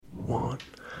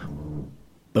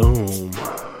Boom.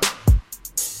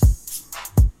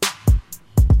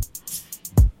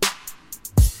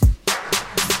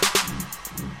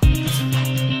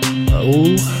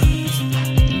 Oh,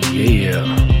 yeah.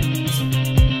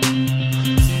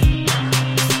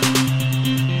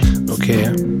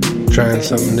 Okay, trying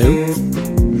something new.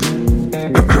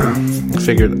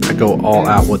 Figured I'd go all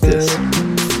out with this.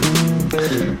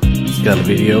 Got a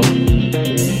video.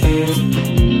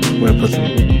 We're gonna put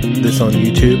this on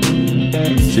YouTube,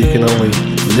 so you can only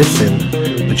listen,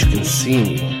 but you can see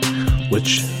me.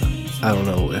 Which I don't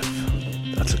know if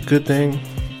that's a good thing,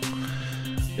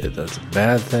 if that's a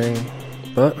bad thing,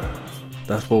 but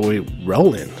that's what we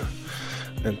roll in.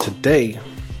 And today,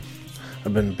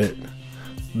 I've been a bit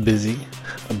busy,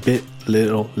 a bit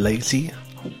little lazy,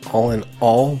 all in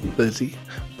all busy,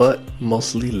 but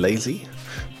mostly lazy.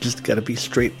 Just gotta be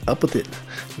straight up with it.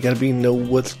 You gotta know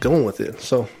what's going with it.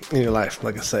 So in your life,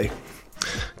 like I say,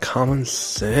 common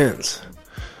sense.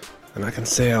 And I can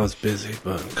say I was busy,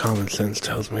 but common sense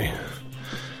tells me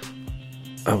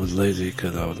I was lazy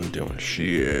because I wasn't doing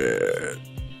shit.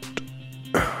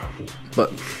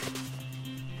 But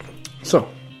so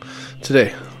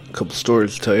today, a couple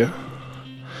stories to tell you.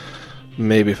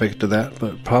 Maybe if I get to that,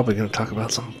 but probably gonna talk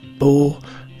about some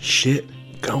bullshit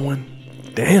going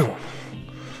down.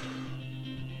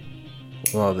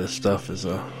 A lot of this stuff is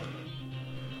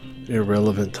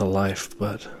irrelevant to life,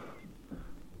 but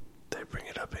they bring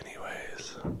it up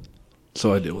anyways.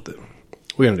 So I deal with it. What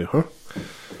are we gonna do, huh?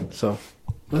 So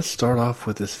let's start off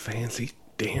with this fancy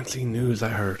dancy news I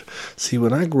heard. See,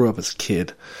 when I grew up as a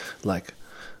kid, like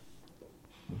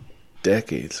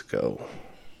decades ago,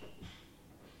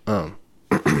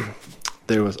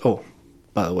 there was,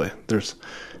 by the way, there's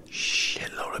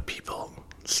shitload of people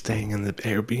staying in the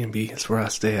Airbnb. It's where I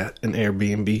stay at, an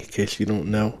Airbnb, in case you don't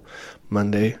know.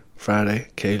 Monday, Friday,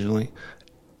 occasionally,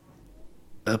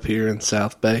 up here in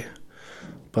South Bay.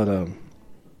 But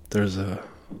there's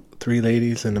 3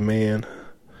 ladies and a man,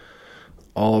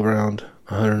 all around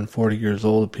 140 years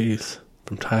old apiece,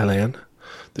 from Thailand.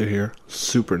 They're here,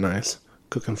 super nice,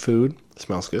 cooking food,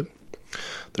 smells good.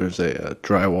 There's a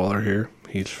drywaller here.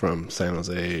 He's from San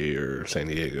Jose or San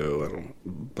Diego.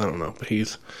 I don't know, but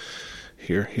he's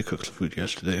here. He cooked food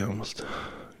yesterday. Almost, it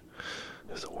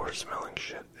was the worst smelling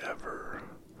shit ever.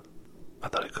 I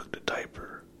thought he cooked a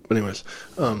diaper, but anyways,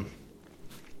 and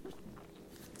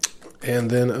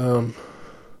then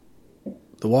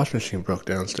the washing machine broke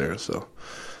downstairs, so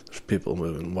there's people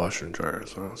moving washer and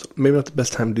dryers around. So maybe not the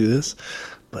best time to do this,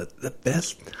 but the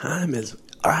best time is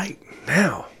right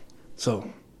now.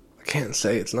 So I can't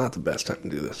say it's not the best time to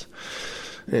do this.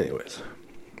 Anyways,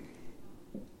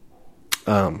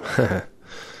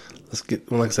 let's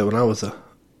get. Like I said, when I was a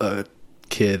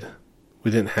kid, we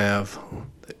didn't have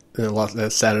a lot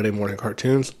of Saturday morning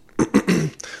cartoons, but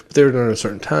they were done at a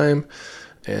certain time.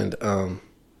 And when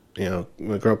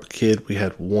I grew up a kid, we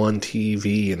had one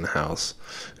TV in the house.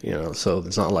 So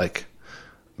it's not like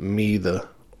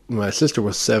my sister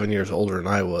was 7 years older than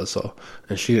I was,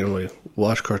 and she didn't really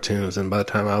watch cartoons. And by the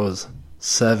time I was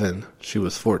 7, she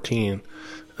was 14.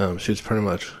 She was pretty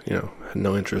much, had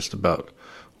no interest about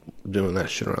doing that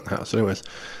shit around the house. So anyways,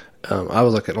 I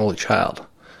was like an only child.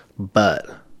 But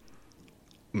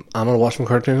I'm gonna watch some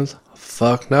cartoons?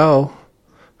 Fuck no.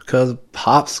 Because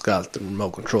Pop's got the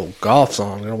remote control golf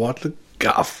song. I'm gonna watch the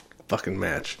golf fucking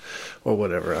match. Or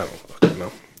whatever, I don't fucking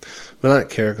know. But I don't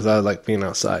care because I like being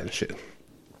outside and shit.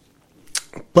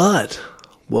 But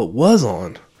what was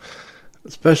on,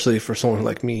 especially for someone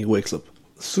like me who wakes up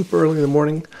super early in the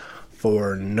morning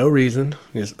for no reason,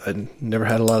 because I never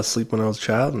had a lot of sleep when I was a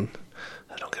child, and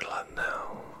I don't get a lot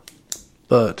now.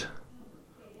 But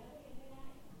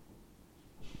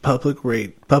public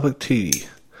TV,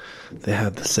 they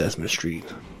have the Sesame Street.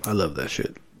 I love that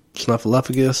shit.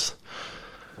 Snuffleupagus,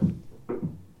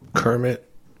 Kermit,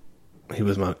 he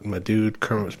was my dude.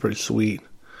 Kermit was pretty sweet.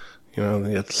 You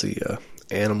got to see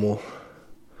Animal.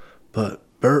 But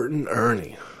Bert and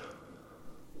Ernie.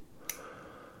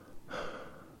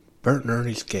 Bert and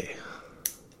Ernie's gay.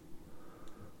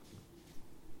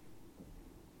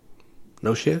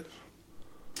 No shit?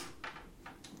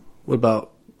 What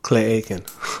about Clay Aiken?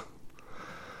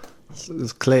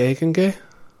 Is Clay Aiken gay?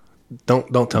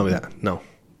 Don't tell me that. No.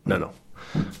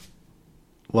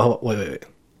 Well, wait.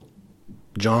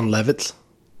 John Lovitz?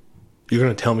 You're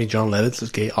going to tell me John Lovitz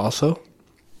is gay also?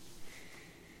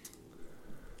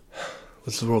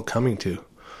 What's the world coming to?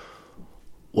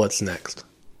 What's next?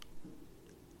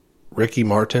 Ricky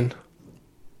Martin?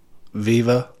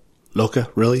 Viva? Loca?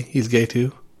 Really? He's gay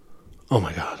too? Oh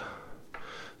my god.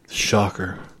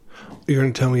 Shocker. You're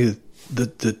going to tell me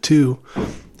the two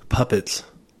puppets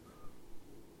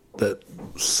that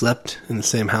slept in the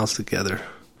same house together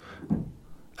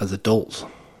as adults.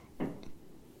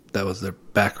 That was their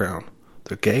background.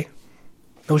 They're gay?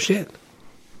 No shit.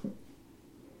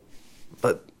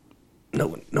 But no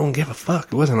one gave a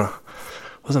fuck. It wasn't a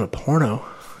porno,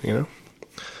 you know?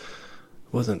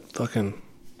 It wasn't fucking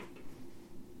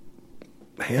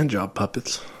hand job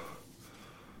puppets.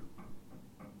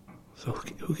 So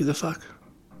who gives a fuck?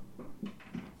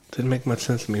 Didn't make much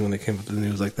sense to me when they came up with the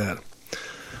news like that.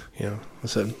 You know, I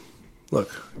said,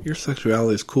 look, your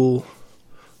sexuality is cool,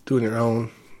 doing your own.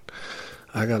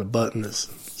 I got a button that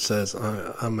says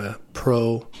I'm a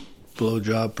pro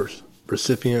blowjob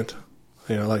recipient.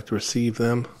 You know, I like to receive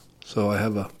them. So I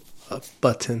have a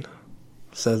button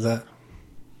that says that.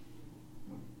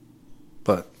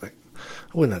 But like, I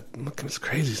wouldn't have, it's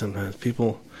crazy sometimes.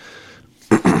 People,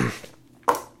 I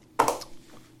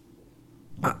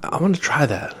want to try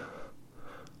that.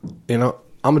 You know,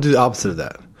 I'm going to do the opposite of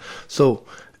that. So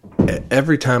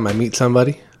every time I meet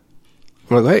somebody,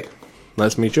 I'm like, hey,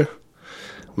 nice to meet you.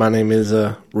 My name is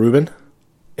Ruben,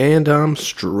 and I'm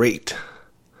straight.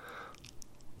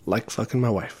 Like fucking my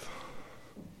wife.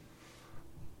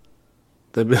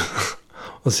 We'll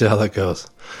see how that goes.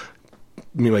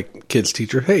 Me, my kid's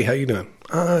teacher. Hey, how you doing?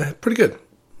 Pretty good.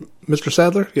 Mr.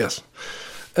 Sadler? Yes.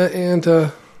 And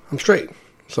I'm straight.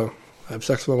 So I have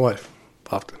sex with my wife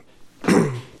often.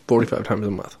 45 times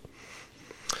a month.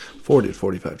 40 to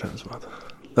 45 times a month.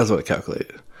 That's what I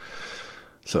calculated.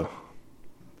 So,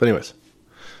 but anyways.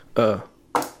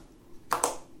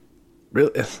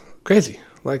 Really, it's crazy.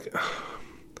 Like,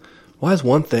 why is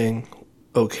one thing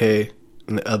okay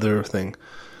and the other thing,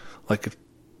 like if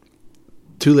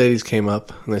two ladies came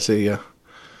up and they say, yeah,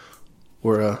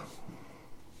 we're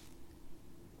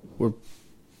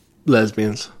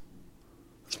lesbians.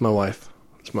 It's my wife.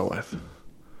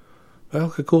 Oh,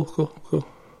 okay, cool.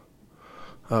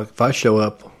 If I show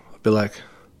up, I'll be like,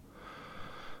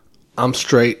 I'm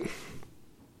straight.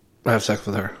 I have sex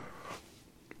with her.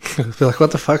 I'll be like,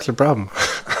 what the fuck's the problem?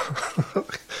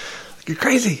 Like, you're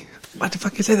crazy. Why the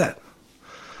fuck you say that?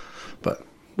 But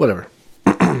whatever.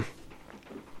 To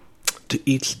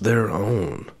each their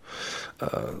own.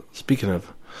 Speaking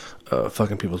of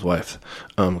fucking people's wives,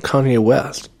 Kayne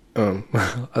West.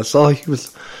 I saw he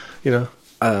was, you know,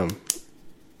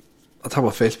 I'll talk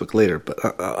about Facebook later, but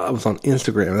I was on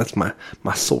Instagram. That's my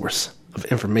source of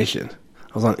information.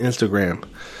 I was on Instagram,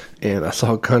 and I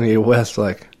saw Kayne West,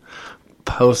 like,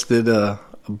 posted a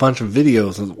bunch of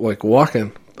videos of, like,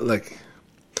 walking, like,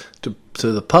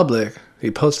 to the public. He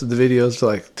posted the videos,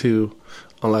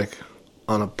 like,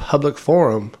 on a public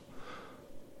forum,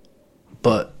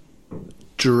 but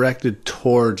directed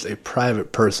towards a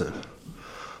private person.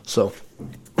 So,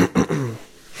 it'd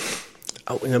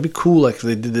be cool, like, if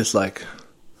they did this, like,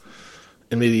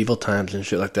 in medieval times and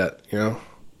shit like that, you know?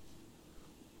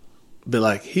 Be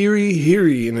like,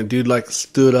 heary, and the dude, like,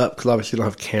 stood up, because obviously you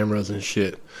don't have cameras and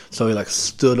shit. So he, like,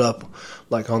 stood up,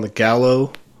 like, on the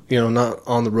gallows, you know, not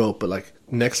on the rope, but, like,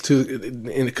 next to,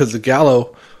 because the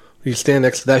gallows, you stand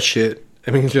next to that shit,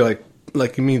 it means you're,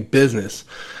 like, you mean business.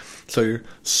 So you're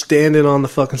standing on the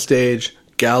fucking stage,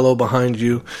 gallows behind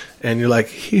you, and you're like,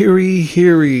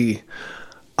 heary.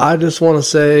 I just want to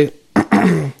say,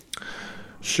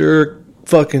 sure,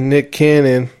 fucking Nick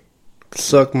Cannon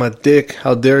suck my dick.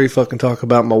 How dare he fucking talk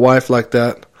about my wife like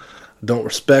that? I don't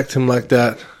respect him like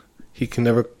that. He can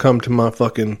never come to my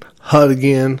fucking hut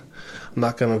again. I'm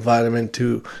not going to invite him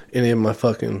into any of my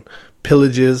fucking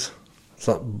pillages. It's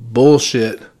not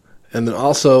bullshit. And then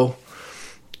also,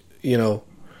 you know,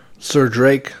 Sir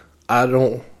Drake, I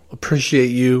don't appreciate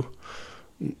you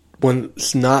when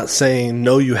it's not saying,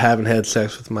 no, you haven't had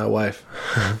sex with my wife.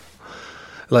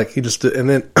 Like, he just, and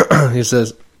then he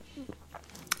says,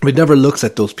 he never looks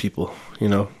at those people, you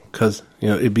know, because, you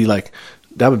know, it'd be like,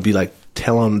 that would be like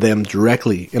telling them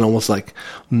directly and almost like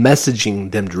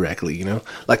messaging them directly, you know,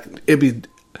 like it'd be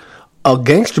a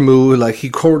gangster move, like he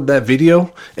recorded that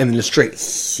video and then just straight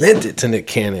sent it to Nick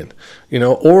Cannon, you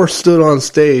know, or stood on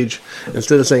stage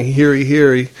instead of saying,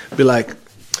 heary, be like,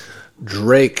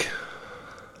 Drake,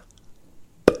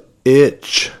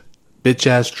 bitch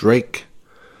ass Drake.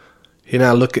 Here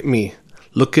now, look at me.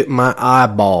 Look at my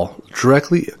eyeball.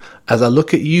 Directly as I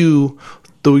look at you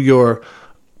through your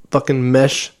fucking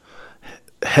mesh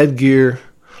headgear.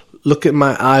 Look at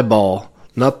my eyeball.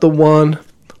 Not the one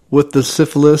with the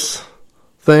syphilis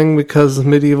thing because it's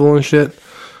medieval and shit.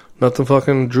 Not the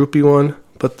fucking droopy one.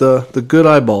 But the good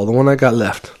eyeball. The one I got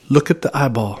left. Look at the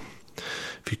eyeball.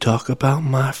 If you talk about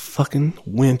my fucking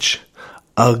winch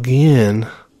again,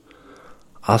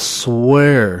 I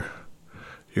swear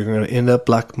you're going to end up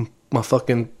like my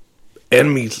fucking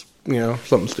enemies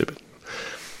something stupid.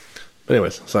 But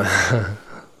anyways, so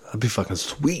that'd be fucking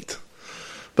sweet.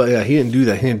 But yeah, he didn't do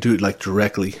that. He didn't do it like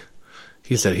directly.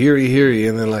 He said, hear ye,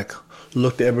 and then like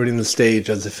looked at everybody in the stage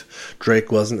as if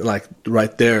Drake wasn't like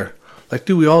right there. Like,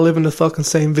 dude, we all live in the fucking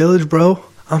same village, bro.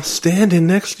 I'm standing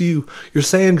next to you. You're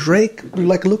saying Drake, you're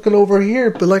like looking over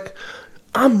here, but like,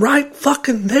 I'm right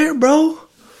fucking there, bro.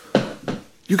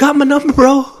 You got my number,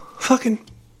 bro. Fucking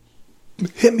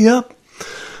hit me up.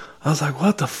 I was like,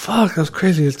 what the fuck? That was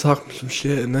crazy. He was talking some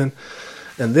shit. And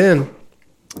then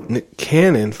Nick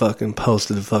Cannon fucking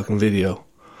posted a fucking video,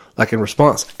 like in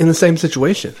response, in the same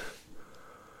situation.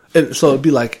 And so it'd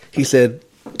be like, he said,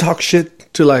 talk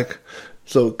shit to like,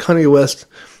 so Kanye West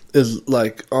is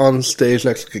like on stage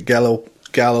next to Gallo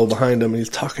behind him, and he's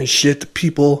talking shit to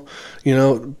people,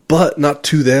 but not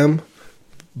to them,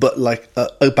 but like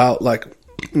about like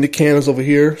Nick Cannon's over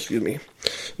here,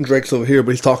 Drake's over here,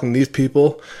 but he's talking to these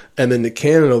people, and then Nick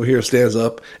Cannon over here stands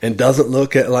up and doesn't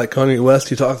look at like Kanye West.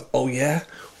 He talks, oh yeah,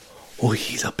 oh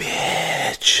he's a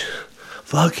bitch,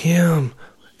 fuck him,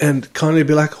 and Kanye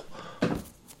be like,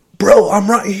 bro, I'm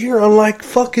right here, I'm like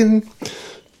fucking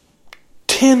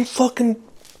 10 fucking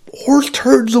horse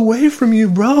turds away from you,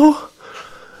 bro.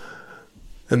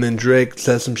 And then Drake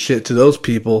says some shit to those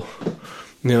people,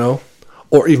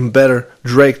 or even better,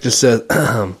 Drake just says,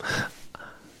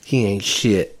 he ain't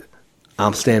shit.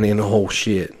 I'm standing in the whole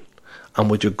shit. I'm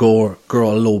with your girl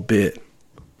a little bit.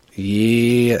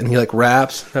 Yeah. And he like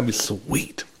raps. That'd be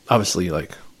sweet. Obviously,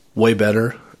 like way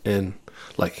better. And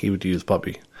like he would use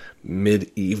probably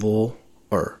medieval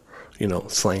or,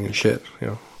 slang and shit,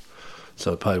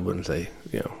 So it probably wouldn't say,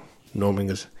 Norman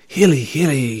goes, Hilly,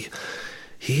 he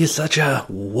is such a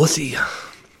wussy.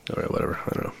 Or whatever. I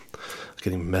don't know. I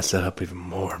can even mess that up even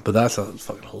more. But that's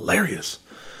fucking hilarious.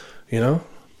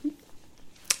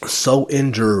 So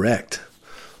indirect,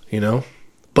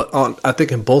 But I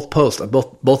think in both posts,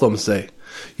 both of them say,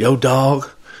 yo, dog,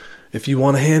 if you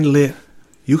want to handle it,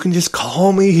 you can just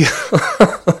call me.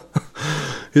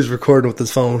 He's recording with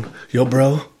his phone. Yo,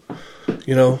 bro,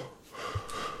 yo,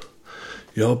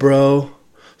 bro.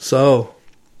 So,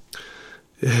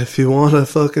 if you want to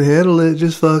fucking handle it,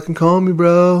 just fucking call me,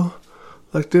 bro.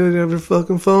 Like, dude, you have your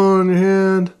fucking phone in your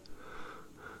hand.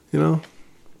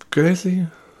 Crazy.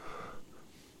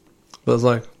 But I was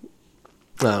like,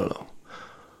 I don't know.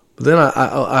 But then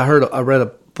I heard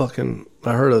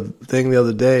a thing the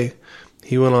other day.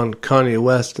 He went on Kanye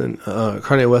West, and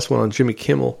Kanye West went on Jimmy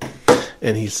Kimmel,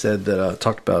 and he said that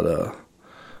talked about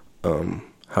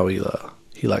how he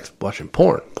likes watching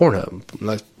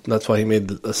Pornhub. That's why he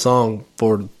made a song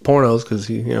for pornos, because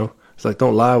he it's like,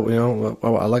 don't lie,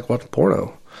 I like watching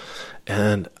porno.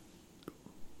 And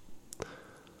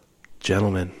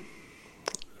gentlemen,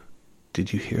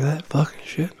 did you hear that fucking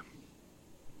shit?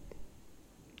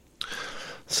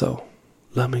 So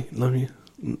let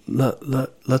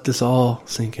this all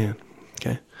sink in,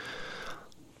 okay?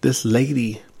 This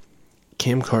lady,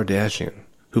 Kim Kardashian,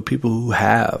 who people who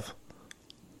have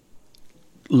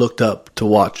looked up to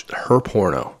watch her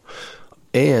porno,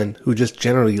 and who just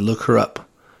generally look her up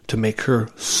to make her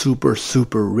super,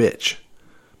 super rich.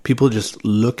 People just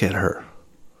look at her.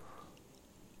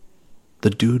 The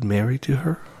dude married to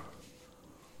her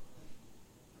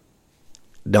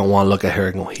don't want to look at her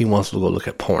and go, he wants to go look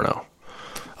at porno.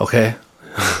 Okay?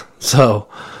 So,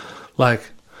 like,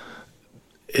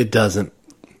 it don't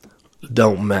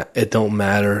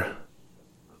matter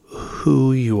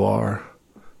who you are.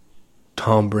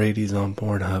 Tom Brady's on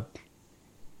Pornhub.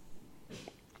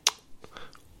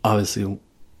 Obviously,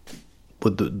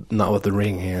 not with the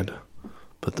ring hand,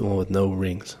 but the one with no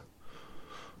rings.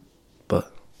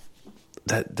 But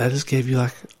that just gave you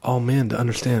like all men to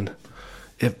understand.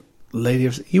 If lady,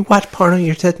 you watch porno,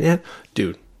 you're sitting there,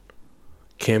 dude.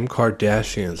 Kim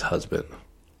Kardashian's husband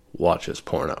watches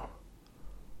porno.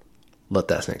 Let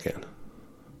that sink in,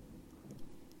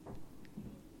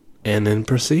 and then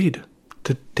proceed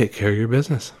to take care of your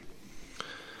business.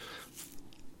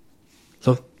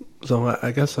 So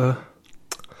I guess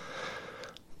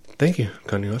thank you,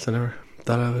 Kanye West. I never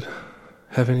thought I would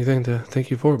have anything to thank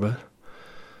you for, but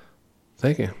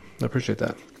thank you. I appreciate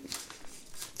that.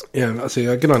 Yeah, see,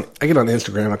 I get on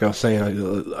Instagram, like I was saying.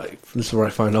 This is where I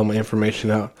find all my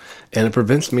information out, and it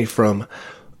prevents me from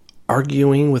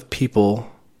arguing with people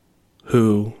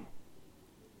who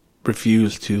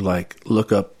refuse to like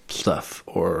look up stuff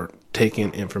or take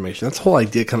in information. That's the whole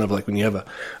idea, kind of like when you have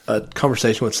a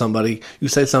conversation with somebody, you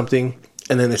say something,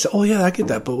 and then they say, oh yeah, I get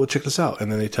that, but we'll check this out.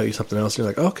 And then they tell you something else, and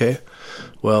you're like, okay,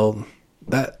 well,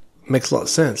 that makes a lot of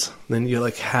sense. Then you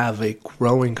like have a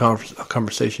growing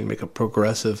conversation, make a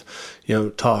progressive,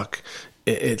 talk,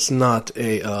 it's not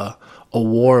a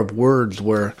war of words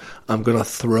where I'm going to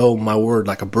throw my word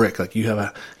like a brick. Like you have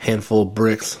a handful of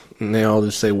bricks and they all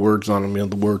just say words on them,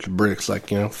 the words are bricks, like,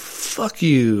 fuck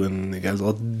you. And the guy's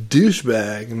all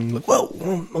douchebag and like,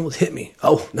 whoa, almost hit me.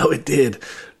 Oh, no, it did.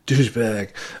 Douchebag.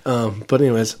 But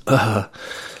anyways,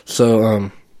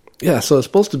 so it's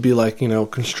supposed to be like,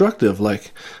 constructive,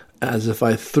 like as if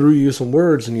I threw you some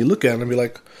words and you look at it and be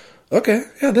like, okay,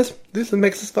 yeah, this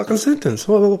makes this fucking sentence.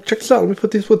 Well, check this out. Let me put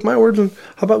these with my words, and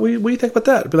how about what do you think about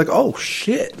that? Be like, oh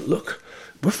shit, look,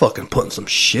 we're fucking putting some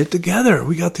shit together.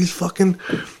 We got this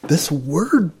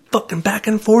word fucking back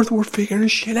and forth. We're figuring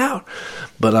this shit out.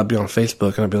 But I'd be on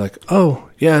Facebook and I'd be like, oh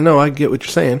yeah, no, I get what you're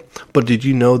saying, but did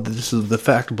you know that this is the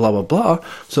fact? Blah blah blah.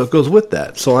 So it goes with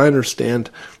that. So I understand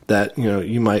that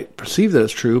you might perceive that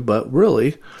it's true, but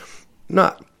really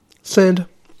not. Send.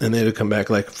 And they'd come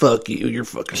back like, fuck you, you're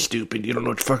fucking stupid, you don't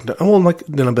know what you're fucking doing. Oh,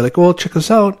 then I'd be like, well, check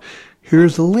this out.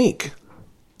 Here's the link.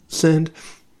 Send.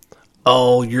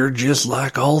 Oh, you're just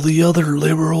like all the other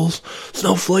liberals.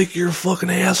 Snowflake, you're a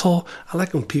fucking asshole. I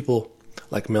like when people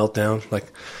like meltdown.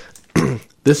 Like,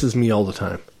 this is me all the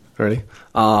time. Ready?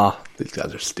 These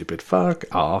guys are stupid. Fuck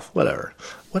off. Whatever.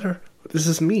 This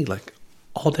is me, like,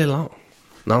 all day long.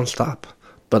 Non-stop.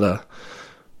 But,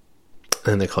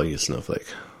 and they call you a snowflake.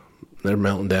 They're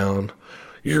melting down.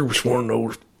 You're just one of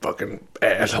those fucking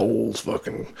assholes,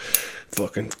 fucking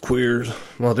queers.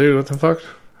 Well, dude, what the fuck?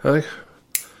 Like,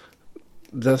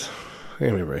 give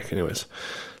me a break. Anyways,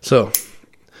 so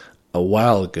a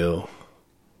while ago,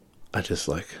 I just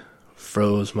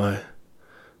froze my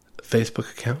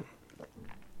Facebook account,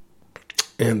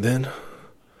 and then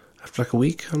after a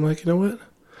week, I'm like, you know what?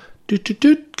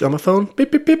 Got my phone. Beep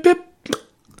beep beep beep.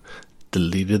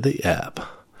 Deleted the app.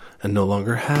 And no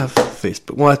longer have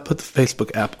Facebook. Well, I put the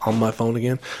Facebook app on my phone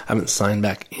again. I haven't signed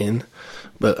back in,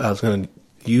 but I was going to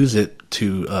use it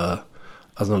to, I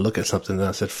was going to look at something and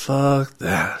I said, fuck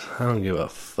that. I don't give a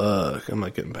fuck. I'm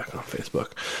not getting back on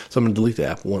Facebook. So I'm going to delete the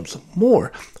app once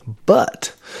more.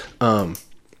 But,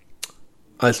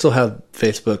 I still have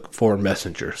Facebook for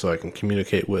Messenger so I can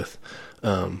communicate with,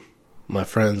 my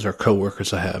friends or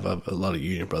coworkers. I have a lot of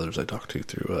union brothers I talk to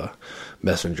through,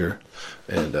 Messenger.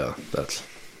 And,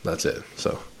 that's it.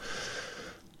 So,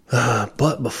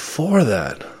 but before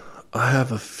that, I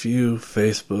have a few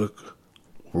Facebook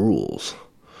rules.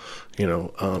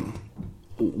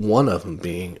 One of them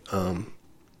being,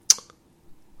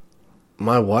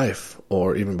 my wife,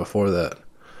 or even before that,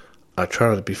 I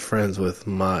try to be friends with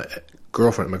my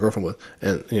girlfriend with,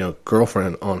 and,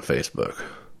 girlfriend on Facebook.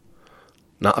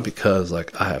 Not because, I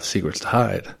have secrets to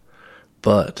hide,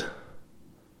 but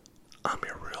I'm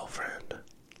your real friend.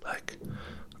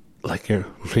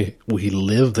 We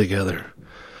live together.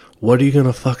 What are you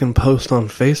gonna fucking post on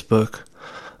Facebook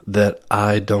that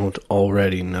I don't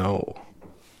already know?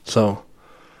 So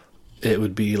it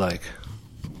would be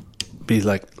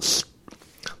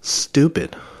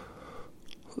stupid.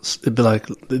 It'd be like,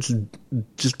 it's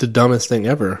just the dumbest thing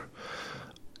ever.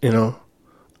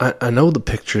 I know the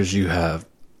pictures you have.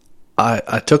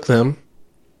 I took them,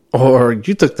 or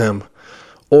you took them,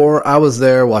 or I was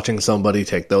there watching somebody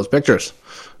take those pictures.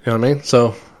 You know what I mean?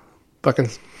 So, fucking,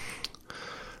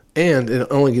 and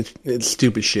it's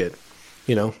stupid shit.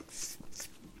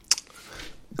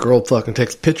 Girl fucking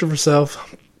takes a picture of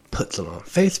herself, puts it on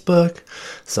Facebook.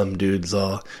 Some dude's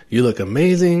all, you look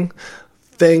amazing,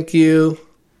 thank you.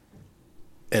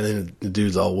 And then the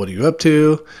dude's all, what are you up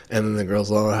to? And then the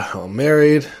girl's all, I'm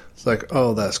married. It's like,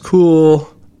 oh, that's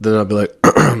cool. Then I'll be like,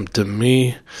 to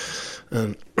me,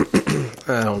 and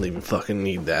I don't even fucking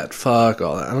need that. Fuck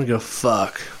all that. I don't give a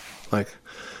fuck. Like,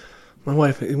 my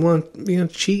wife, you want to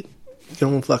cheat? You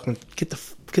don't fucking get the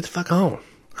fuck on.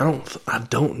 I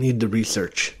don't need the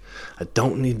research. I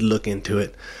don't need to look into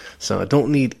it. So I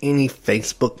don't need any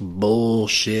Facebook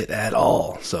bullshit at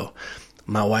all. So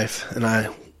my wife and I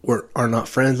are not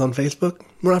friends on Facebook.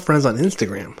 We're not friends on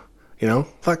Instagram.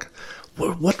 Fuck.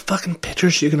 What fucking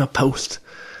pictures you gonna post?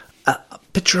 A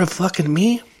picture of fucking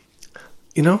me?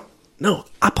 No,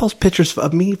 I post pictures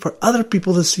of me for other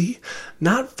people to see,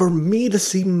 not for me to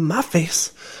see my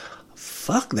face.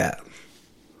 Fuck that.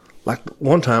 Like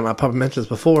one time, I probably mentioned this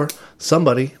before,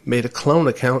 somebody made a clone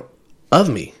account of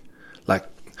me. Like,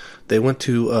 they went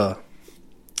to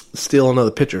steal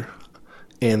another picture,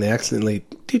 and they accidentally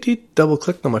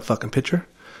double-clicked on my fucking picture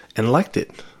and liked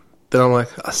it. Then I'm like,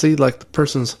 I see the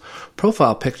person's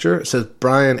profile picture. It says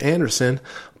Brian Anderson,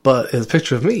 but it's a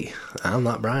picture of me. I'm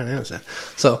not Brian Anderson.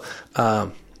 So I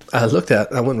went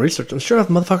and researched, and sure enough,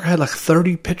 the motherfucker had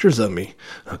 30 pictures of me.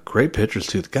 Great pictures,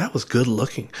 too. The guy was good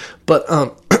looking. But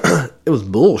it was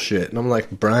bullshit. And I'm like,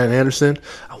 Brian Anderson,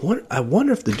 I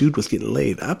wonder if the dude was getting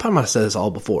laid. I probably might have said this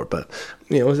all before, but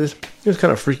it was kind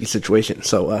of a freaky situation.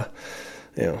 So,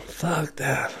 fuck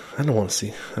that. I don't want to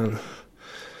see. I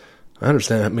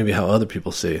understand maybe how other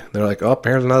people see. They're like, oh,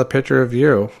 here's another picture of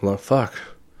you. Well, fuck.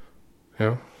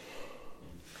 It's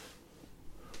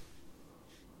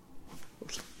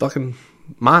fucking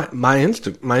my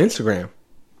Instagram.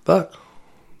 Fuck.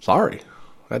 Sorry.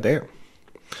 God damn.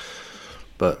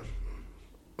 But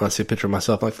when I see a picture of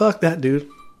myself, I'm like, fuck that, dude.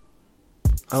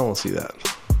 I don't want to see that.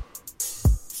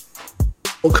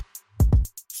 Okay.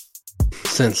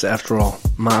 Since, after all,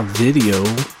 my video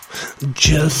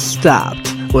just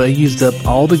stopped. Well, I used up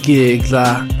all the gigs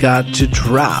I got to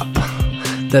drop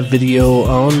that video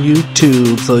on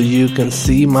YouTube so you can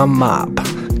see my mop.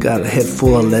 Got a head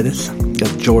full of lettuce. Got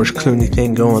the George Clooney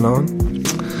thing going on.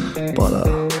 But,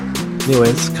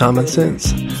 anyways, common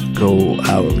sense. Go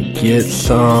out and get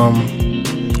some.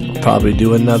 I'll probably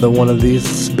do another one of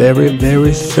these very,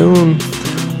 very soon.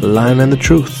 Line and the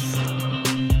truth.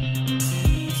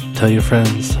 Tell your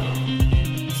friends.